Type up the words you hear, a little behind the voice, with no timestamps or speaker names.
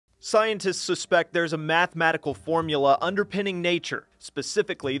Scientists suspect there's a mathematical formula underpinning nature,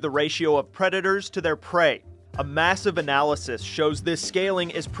 specifically the ratio of predators to their prey. A massive analysis shows this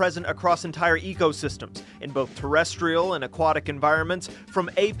scaling is present across entire ecosystems, in both terrestrial and aquatic environments, from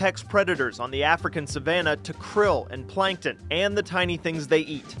apex predators on the African savanna to krill and plankton, and the tiny things they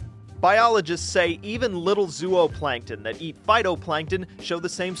eat. Biologists say even little zooplankton that eat phytoplankton show the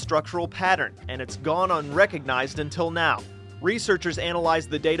same structural pattern, and it's gone unrecognized until now. Researchers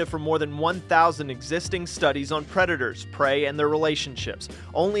analyzed the data from more than 1,000 existing studies on predators, prey, and their relationships.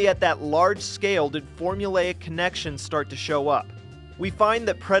 Only at that large scale did formulaic connections start to show up. We find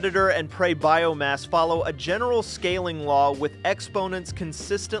that predator and prey biomass follow a general scaling law with exponents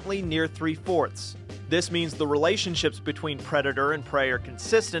consistently near 3/4. This means the relationships between predator and prey are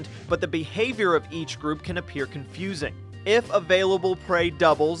consistent, but the behavior of each group can appear confusing. If available prey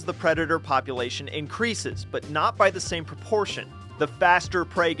doubles, the predator population increases, but not by the same proportion. The faster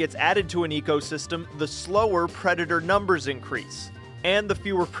prey gets added to an ecosystem, the slower predator numbers increase. And the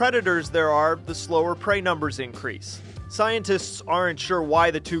fewer predators there are, the slower prey numbers increase. Scientists aren't sure why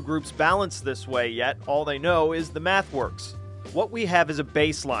the two groups balance this way yet. All they know is the math works. What we have is a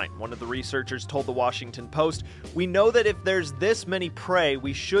baseline, one of the researchers told the Washington Post. We know that if there's this many prey,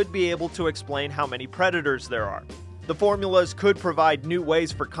 we should be able to explain how many predators there are. The formulas could provide new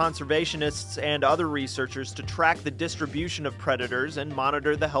ways for conservationists and other researchers to track the distribution of predators and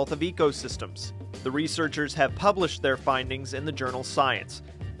monitor the health of ecosystems. The researchers have published their findings in the journal Science.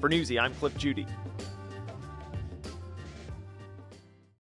 For Newsy, I'm Cliff Judy.